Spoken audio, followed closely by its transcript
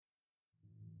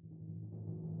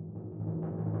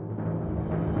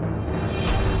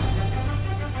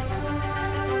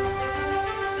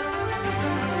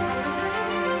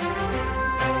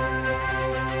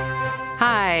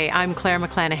Hi, I'm Claire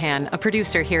McClanahan, a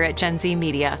producer here at Gen Z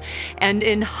Media. And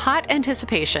in hot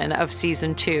anticipation of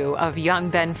Season 2 of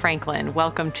Young Ben Franklin,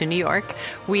 Welcome to New York,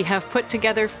 we have put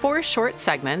together 4 short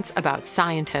segments about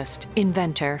scientist,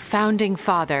 inventor, founding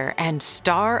father, and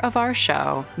star of our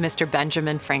show, Mr.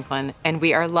 Benjamin Franklin. And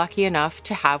we are lucky enough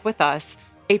to have with us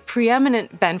a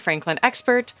preeminent Ben Franklin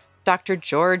expert, Dr.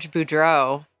 George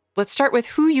Boudreau. Let's start with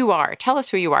who you are. Tell us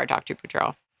who you are, Dr.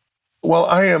 Boudreau. Well,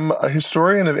 I am a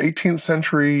historian of 18th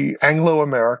century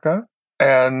Anglo-America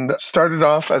and started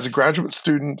off as a graduate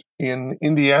student in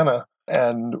Indiana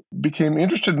and became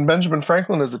interested in Benjamin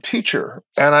Franklin as a teacher.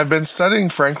 And I've been studying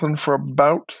Franklin for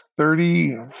about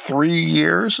 33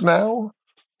 years now.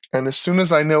 And as soon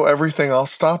as I know everything, I'll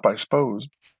stop, I suppose.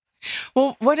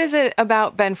 Well, what is it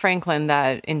about Ben Franklin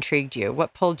that intrigued you?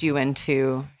 What pulled you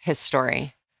into his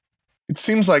story? It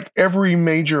seems like every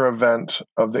major event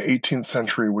of the 18th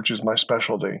century, which is my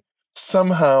specialty,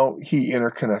 somehow he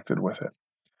interconnected with it.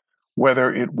 Whether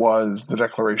it was the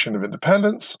Declaration of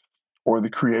Independence or the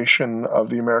creation of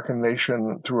the American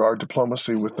nation through our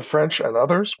diplomacy with the French and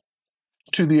others,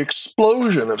 to the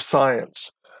explosion of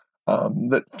science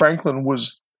that Franklin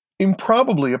was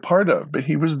improbably a part of, but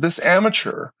he was this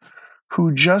amateur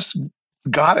who just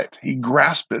got it. He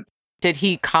grasped it. Did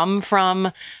he come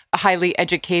from a highly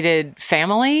educated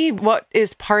family? What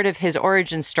is part of his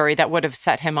origin story that would have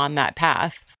set him on that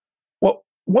path? Well,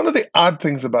 one of the odd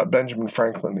things about Benjamin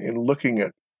Franklin in looking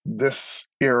at this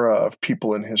era of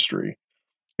people in history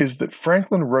is that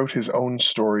Franklin wrote his own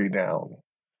story down.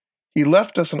 He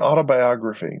left us an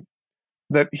autobiography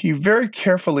that he very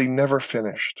carefully never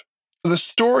finished. The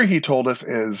story he told us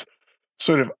is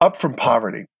sort of up from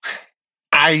poverty.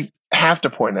 I have to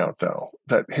point out, though,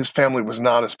 that his family was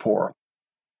not as poor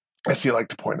as he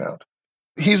liked to point out.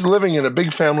 He's living in a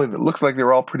big family that looks like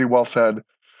they're all pretty well fed,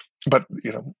 but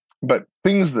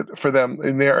things that for them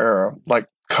in their era, like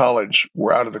college,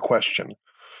 were out of the question.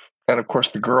 And of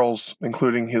course, the girls,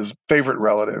 including his favorite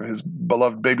relative, his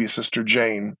beloved baby sister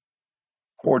Jane,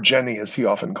 or Jenny as he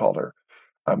often called her,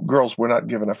 girls were not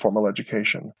given a formal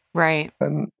education. Right.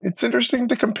 And it's interesting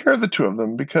to compare the two of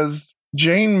them because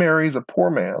Jane marries a poor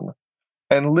man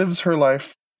and lives her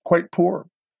life quite poor.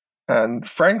 And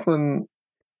Franklin,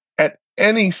 at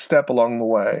any step along the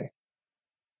way,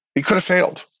 he could have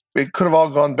failed. It could have all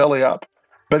gone belly up.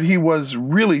 But he was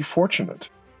really fortunate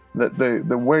that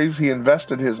the ways he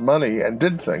invested his money and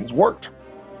did things worked.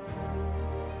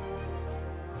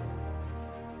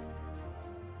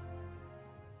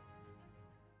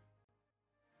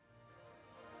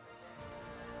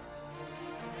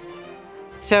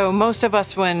 So most of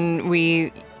us, when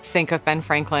we think of Ben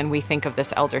Franklin, we think of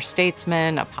this elder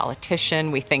statesman, a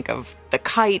politician, we think of the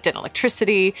kite and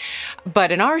electricity.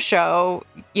 But in our show,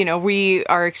 we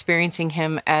are experiencing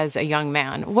him as a young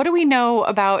man. What do we know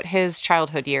about his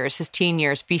childhood years, his teen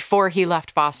years, before he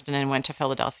left Boston and went to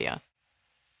Philadelphia?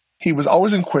 He was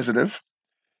always inquisitive.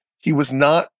 He was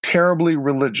not terribly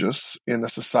religious in a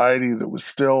society that was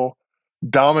still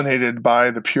dominated by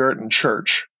the Puritan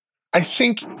church. I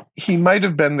think he might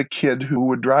have been the kid who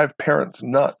would drive parents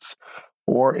nuts.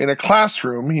 Or in a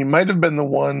classroom, he might have been the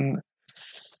one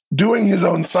doing his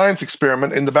own science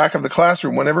experiment in the back of the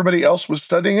classroom when everybody else was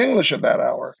studying English at that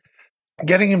hour.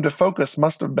 Getting him to focus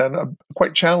must have been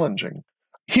quite challenging.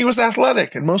 He was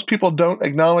athletic, and most people don't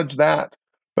acknowledge that.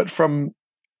 But from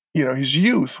his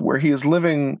youth, where he is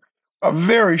living a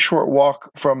very short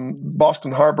walk from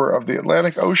Boston Harbor of the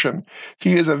Atlantic Ocean,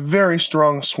 he is a very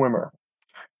strong swimmer.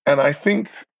 And I think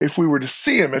if we were to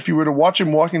see him, if you were to watch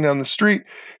him walking down the street,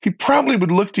 he probably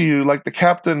would look to you like the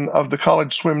captain of the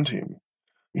college swim team.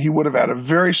 He would have had a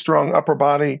very strong upper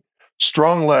body,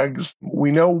 strong legs. We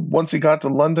know once he got to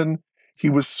London, he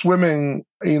was swimming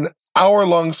in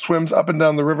hour-long swims up and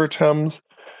down the River Thames,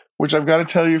 which I've got to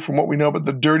tell you from what we know about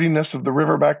the dirtiness of the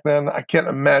river back then, I can't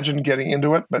imagine getting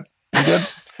into it, but he did.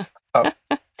 But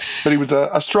he was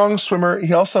a strong swimmer.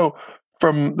 He also,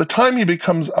 from the time he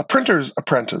becomes a printer's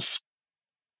apprentice,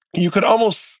 you could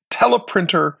almost tell a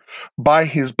printer by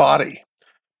his body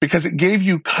because it gave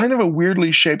you kind of a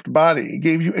weirdly shaped body. It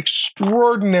gave you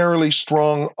extraordinarily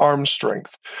strong arm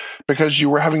strength because you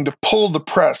were having to pull the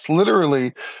press,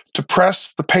 literally, to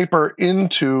press the paper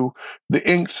into the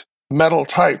inked metal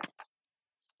type.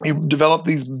 You developed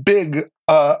these big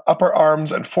upper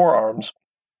arms and forearms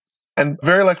and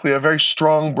very likely a very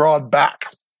strong, broad back.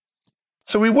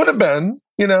 So he would have been,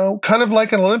 kind of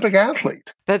like an Olympic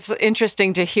athlete. That's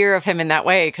interesting to hear of him in that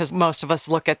way, because most of us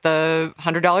look at the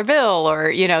 $100 bill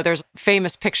or, there's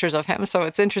famous pictures of him. So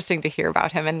it's interesting to hear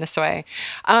about him in this way.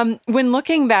 When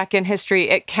looking back in history,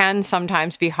 it can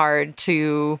sometimes be hard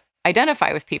to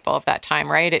identify with people of that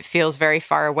time, right? It feels very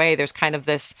far away. There's kind of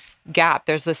this gap.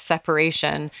 There's this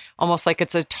separation, almost like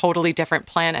it's a totally different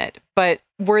planet. But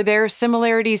were there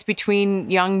similarities between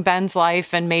young Ben's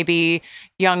life and maybe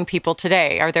young people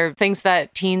today? Are there things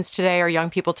that teens today or young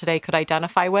people today could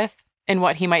identify with in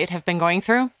what he might have been going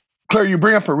through? Claire, you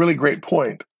bring up a really great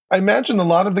point. I imagine a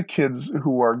lot of the kids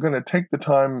who are going to take the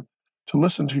time to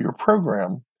listen to your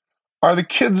program are the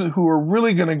kids who are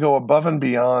really going to go above and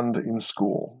beyond in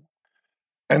school.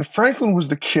 And Franklin was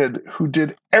the kid who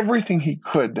did everything he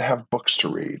could to have books to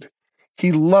read.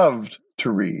 He loved to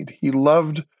read. He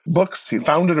loved books. He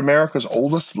founded America's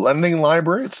oldest lending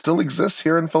library. It still exists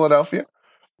here in Philadelphia.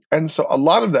 And so a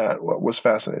lot of that was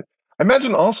fascinating. I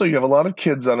imagine also you have a lot of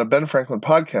kids on a Ben Franklin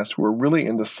podcast who are really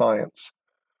into science,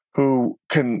 who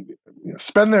can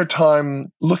spend their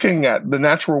time looking at the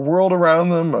natural world around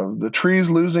them, of the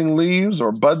trees losing leaves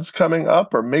or buds coming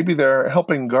up, or maybe they're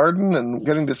helping garden and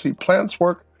getting to see plants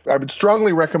work. I would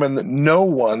strongly recommend that no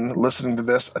one listening to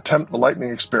this attempt the lightning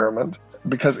experiment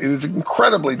because it is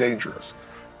incredibly dangerous.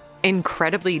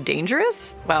 Incredibly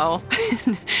dangerous? Well,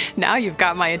 now you've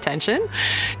got my attention.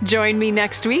 Join me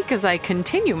next week as I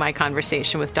continue my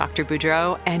conversation with Dr.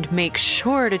 Boudreau, and make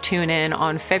sure to tune in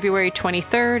on February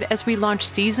 23rd as we launch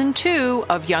Season 2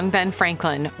 of Young Ben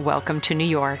Franklin, Welcome to New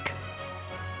York.